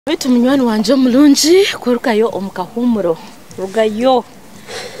Wetu munywani wanje mulungi kurukayo omukahumuro rugayo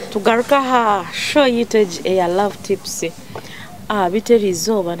tugaruka ha show yitage ya love tips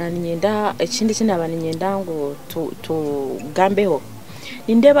biterizo bananyenda ekindi kinabanyenda ngo tugambeho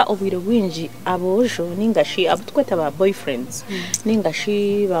nindeba obwire bwinji abojo ningashi abutweta ba boyfriends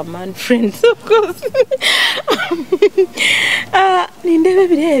ningashi ba man friends of course nindebe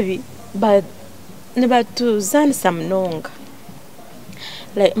birebi but nebatuzana samnonga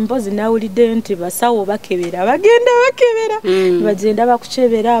like mbozi na ulide nti basawo bakebera bagenda bagenda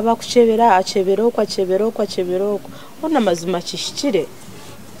bakuchebera achebero ona mazima kishikire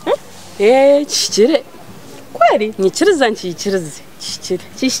kishikire kweli nyikiriza nkikirize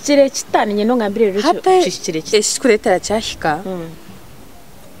kishikire kitani nyeno ngambire rero kishikire esikuretera cyashika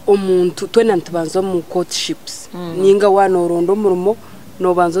omuntu twena ntubanza mu courtships ninga wanorondo murumo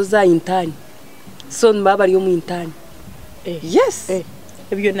no banzo za intani so mbaba ari yo mu intani yes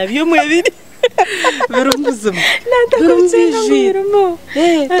ebyo nabyo mwebiri birumuzuma birumvijirimo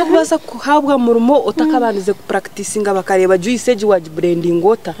tukubaza kuhabwa murumo utakabanize ku practicing bakareba juice wa branding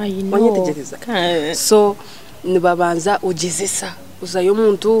water wanyetegereza so nibabanza ugezesa uzayo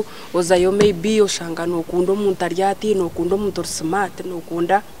muntu uzayo maybe ushanga no kundo muntu aryati no kundo muntu smart no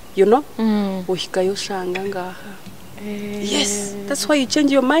kunda you know uhikayo shanga ngaha yes that's why you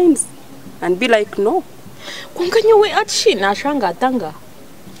change your minds and be like no kunganyo we atshi nashanga atanga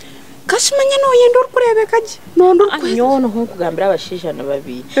kashimanya no yendo kurebekaje nondo anyono nkugambira abashijana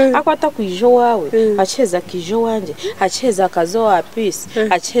babiri akwata kwijo wawe acheza kijo wanje acheza kazo wa peace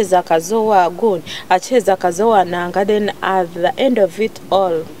acheza kazo wa gun acheza kazo wa nanga then at the end of it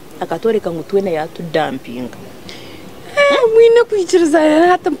all akatoreka ngutwene yatu dumping mwine kwichiriza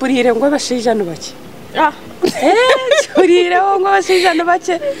hata mpurire ngo abashijana bake churira ngo abashijana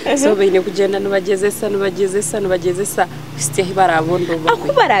bake so bine kugenda nubagezesa site barabondo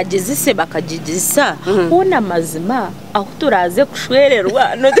ako baragezese bakagigisa ona mazima aho turaze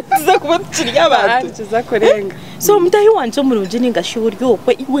kushwererwa no tuza kubatukirya abantu tuza kurenga so mutayi wanje umurunje ningashiburyo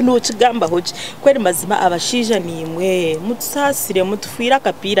kwe iwe no kigamba hoje kweri mazima abashija nimwe mutsasire mutufira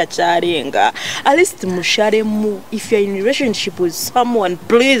kapira cyarenga at least musharemu if you are in a relationship with someone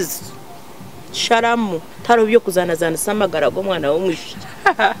please sharamu taro byo kuzanazana samagarago mwana wo mwishi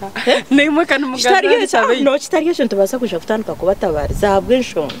nemwe kana muganda cyabe no kitariyo ntubasa kuja kutanuka kubatabara zabwe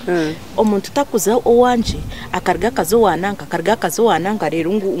nshonga omuntu takuza owanje akarga kazo wananga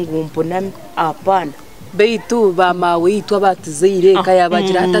rero ngumbona apana beitu bamawe itwa batizire kaya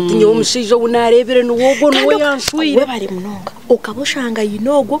bagira atatu nyo mushije unarebere nuwogo nuwo yanshwire we bari munonga ukabushanga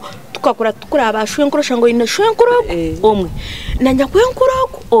yinogo tukakura abashwenkuro shango ine shwenkuro omwe nanya kwenkuro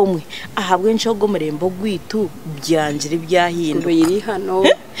omwe ahabwe nshogo murembo gwitu byanjire byahindo yiri hano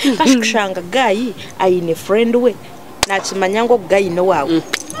kashikushanga gayi ayine friend we nakimanya ngo gayi no wawe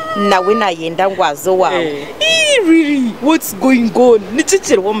nawe nayenda ngwazo wawe really what's going on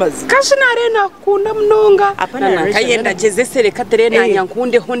nichikire womazi kashinare nakunda mnonga apana kayenda jezesere katerena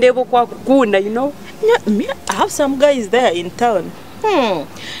nyankunde hondebo kwa kukunda you know me I have some guys there in town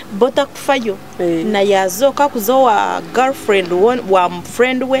bota kufayo na yazoka kuzowa girlfriend wa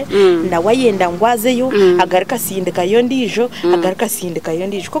friend we na wayenda ngwazeyo agarika sindika yondijo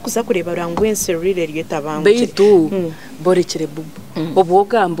ko kuza kureba rangwense rire ryetabanga beitu borekere bubu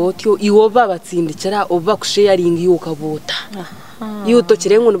obogambo otyo iwo babatsindikira oba kusharing yokabota yuto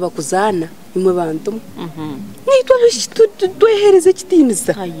kirengo bakuzana imwe bantu nitwa bitwehereze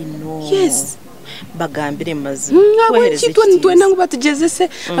kitiniza yes bagambire mazi twehereze kitwenda ngo batugezese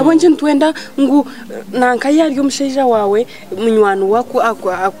abonje ntwenda ngo nanka yari yo musheja wawe munywani wako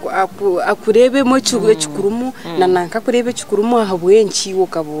akurebe mo cyukurumu na nanka kurebe cyukurumu ahabwenki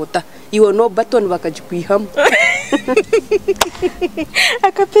wokabota iwo no button bakajikwihamo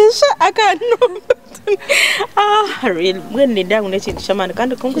akapesha akano real when ndanga nekintu chamana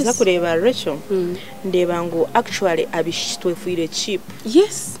kandi konkuza kureba Rachel ndeba ngo actually abishitwe fuire cheap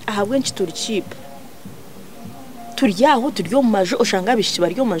yes ahabwenki turi cheap turyaho turyo majo oshanga bishiki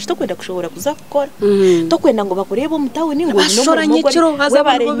baryo majo tokwenda kushobora kuzakora tokwenda ngo bakurebe umutawe ningo no nyikiro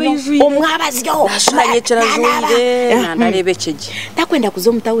hazabaro bejuye omwabazyo ashanyekera juire nanarebekeje takwenda kuzo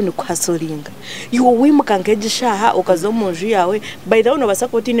umutawe ni kwasoringa yo wimukanga gishaha ukazo munju yawe by the way no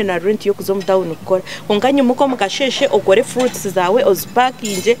basakotine na rent yo kuzo umutawe ukora onganye muko mukasheshe okore fruits zawe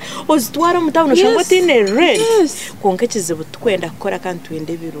ozipackinge ozitwara umutawe ushangotine rent konkekize butwenda kora kandi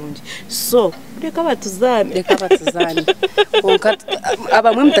twende birungi so reka batuzane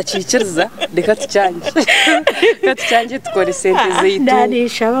abamwe mutakikiriza reka tucyange tukore sente zeyitu ndani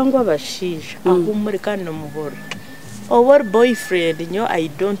shaba ngo abashije aho muri kandi muhoro Our boyfriend nyo I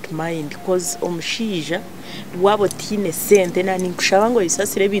don't mind because omushija wabo tine sente na ninkushaba ngo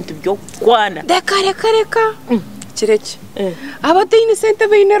yisasire ibintu byo kwana reka kireke abatayine sente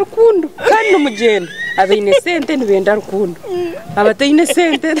bayine rukundo kandi umugenda abayine sente nibenda rukundo abatayine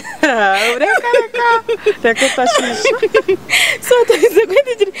sente reka tashisha so tuze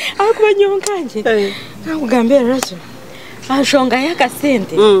kwitijira akubanyonkanje akugambira racho ashonga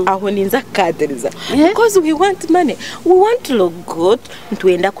yakasente aho ninza kadereza because we want money, we want to look good,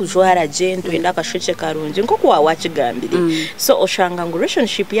 ntwenda kujwara je ntwenda kashoche karunji nko kwa wachigambiri so oshanga ngo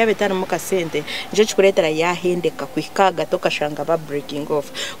relationship yabetana mu kasente nje chikuretera yahendeka kwikaga tokashanga ba breaking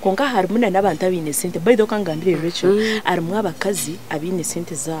off konga harumuna nabantu abine sente by the kangambire Rachel arimwe abakazi abine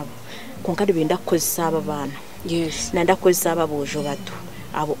sente zabo konga benda kozisaba bana nanda kozisaba bojo bato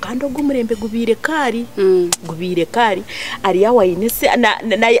abo kandi ogumurembe gubire kari ari yawayinese na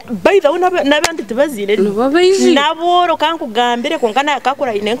by the nabandi tibazire naboro kankugambire konkana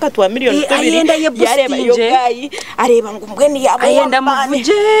akakura inenka 2 million yareba yogayi areba ngo mbweni yabo ayenda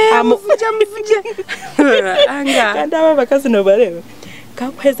muvuje anga kandi aba bakazi no bareba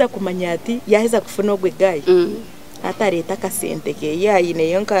kakweza kumanyati yaheza kufuna ogwe gayi atareta kasente ke yayine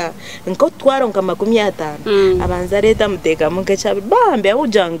yonka nko twaronka 50 abanza leta muteka munkecha bambe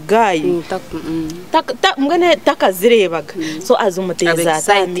ujangayi mngane takazirebaga so azumuteza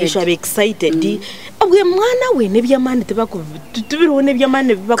tamisha be excited abwe mwana we nebyamane tubiro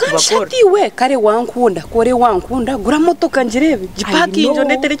nebyamane bibakubakora we kare wankunda kore wankunda gura motoka njirebe gipakinjo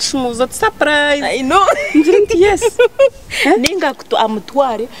netere chumuzo surprise I know njiriti yes ninga kuto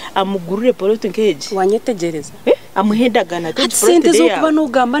amutware amugurure poroto nkeje wanyetegereza amuhendagana to sente zo kuba no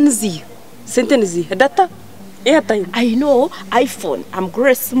gamba niziyo sente niziyo data airtime I know iPhone I'm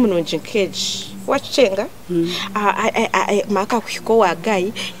grace munonje nkeje wachenga maka kwiko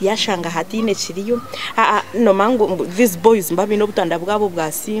wagayi yashanga hatine kiriyo no mango these boys mbabi no butanda bwabo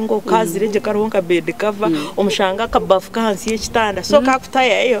bwa singo kazireje karonka bed cover umushanga kabafu kansi y'ekitanda so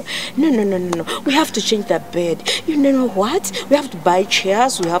kakutaya eyo no we have to change that bed you know what we have to buy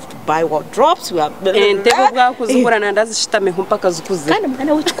chairs we have to buy wardrobes we have entebo bwa kuzukura ndazishitame mpaka zukuze kandi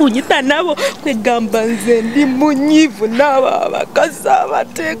mwana w'ikunyita nabo kwegamba nze ndi munyivu naba bakaza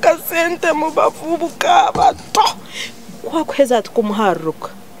bateka sente mu bavubuka bato kwa kweza tukumuharuka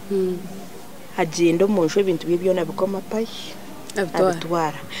hagenda umuntu ibintu bibyo nabikoma payi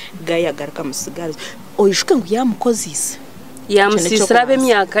abitwara gaya garuka musigaro oyishuke ngo yamukozisa yamusisira be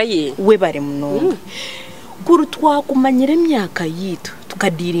myaka ye we bare muno kuru twakumanyire myaka yitu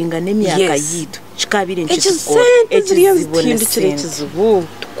tukadiringa ne myaka yitu kikabire ekizibu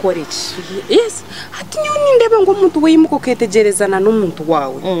tukoreki yes ati nyoni ndebe ngo umuntu weyimuko ketegerezana n'umuntu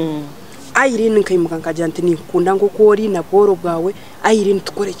wawe Iryn nkayimuka nkajyanti nikunda ngo kori na boro bwawe Iryn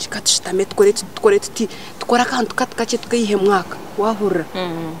tukore kikatishitame tukore tukora kantu katkache tukayihe mwaka wahura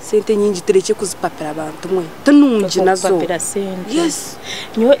sente nyingi tereke kuzipapira abantu mwe tunungi nazo yes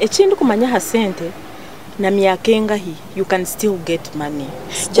nyo ekindi kumanya ha sente na myaka engahi you can still get money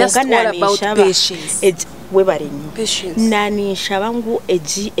just all about patience we barinyi nani shabangu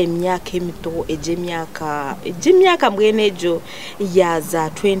eji emyaka emito eje myaka mbwenejo yaza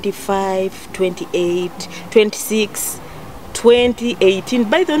 25 28 26 2018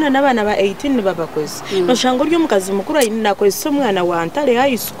 by the way nabana ba 18 babakoze no shango ryo mukazi mukuru ayina ko so mwana wa Antare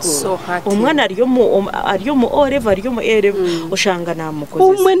high school umwana ariyo mu oreva ariyo mu ereva ushanga namukoze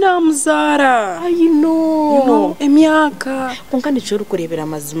umwe namuzara I know emyaka kunkandi cyo rukurebera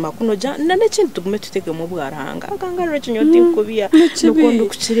amazima kuno ja nane kintu tugume tutege mu bwaranga akangara cyo nyoti nkubiya nukondo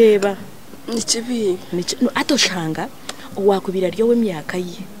kukireba nikibi atoshanga wakubira ryo we myaka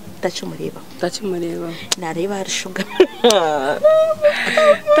ye tachumureba nareba arishuga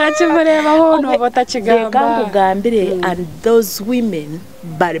tachumureba hono batachigamba gambire and those women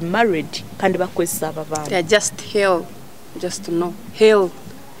but married kandi bakwesa abana they are just hell just to know hell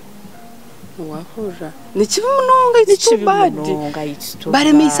wahura nikibumunonga it's too bad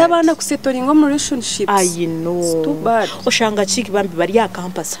bare misabana kusetoringa mu relationships I know it's too bad oshanga chiki bambi bari ya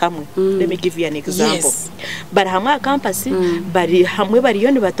campus hamwe let me give you an example bari hamwe campus bari hamwe bari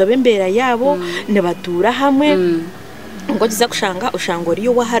yo nibatobembera yabo nibatura hamwe ngo giza kushanga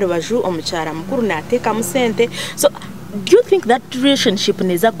ushangoriyo wahari baju omucyara mukuru nateka musente so do you think that relationship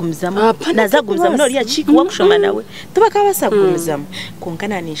nezagumizamo nazagumizamo no ya chiki wakushoma nawe tubaka basagumizamo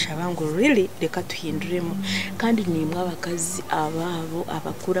konkana nisha bangu really reka tuhinduremo kandi nimwe abakazi ababo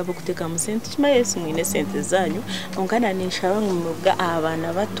abakura bo guteka musente chima Yesu mwine sente zanyu konkana nisha bangu muga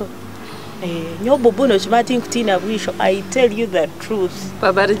abana bato nyo Bubu no chimati nkutina bwisho I tell you the truth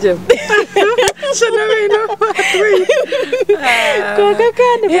babarje shana bino koka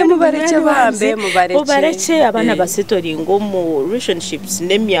kandi mubareke bambe mubareke abana basetoringo mu relationships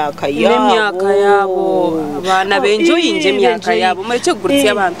n'emyaka yabo abana benjoyinje emyaka yabo mureke gurutse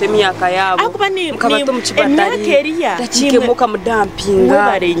abantu emyaka yabo mukabato mu kibatari dakikemuka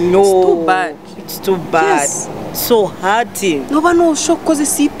mudampinga it's too bad so hurting noba no shokoze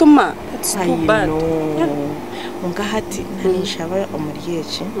situma it's too bad unga hati nishaba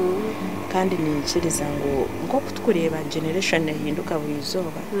omuriyeki kandi ninchiriza ngo kutkureba generation yahinduka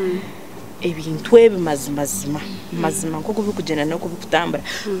buyizoba ebintu mazima ngo kubikugena no kubikutambura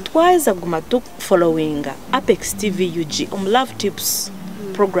twaiza guma to following Apex TV UG love tips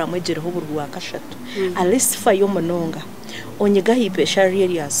program ejereho burwa kashatu at least fa yo mononga onyiga hipe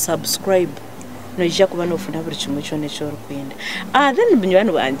share ya subscribe no ija kuba no funa buri kimwe cyone cyo rukwenda then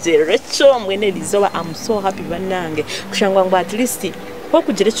binywana banje recho mwene lizoba I'm so happy banange kushangwa ngo at least ko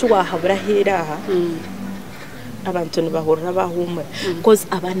kugira cyo wahabura heraha abantu nibahorra bahumura because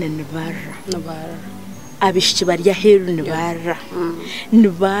abana nibara abishiki barya heru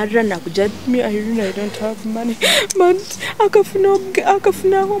nibara nakuja me I don't have money man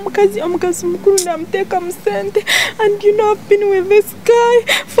akafuna omukazi mukuru namteka musente and you know I've been with this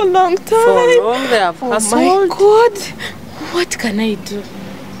guy for long time for my God what can I do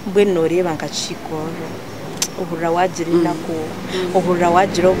bweno reba nkachikoro ohura wajiri nako ohura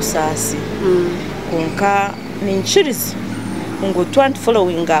wajiro obusasi konka ninchiriza ngo twant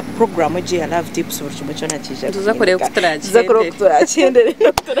following a program eje love tips uruchumachona chisha tuzakore kuturachendere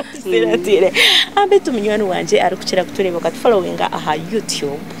kuturachendere abetu munywani wanje ari kuchira kutureba kat following aha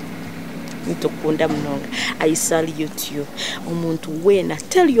YouTube nitokunda mnonga I sell YouTube umuntu wena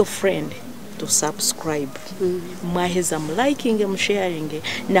tell your friend to subscribe maheza liking and sharing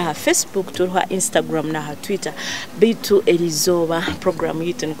na Facebook to Instagram na Twitter bitu elizoba program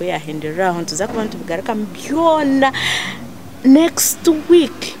yitu nko ya hand around tuzakubantu bugaraka mbyona next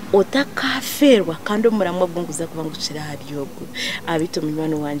week otakaferwa kandi muramwa bwunguza kubangukira hariyogo abitu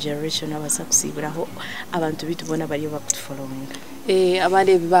munywani wanje generation abasakusibiraho abantu bitubona bari bakufollowing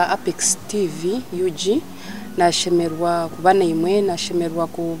abare ba Apex TV UG nashemerwa kubana imwe nashemerwa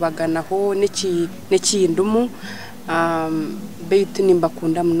kubaganaho nekindumu beitu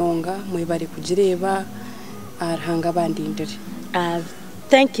nimbakunda mnonga mwebare kugireba arhanga bandindire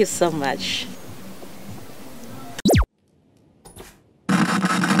thank you so much.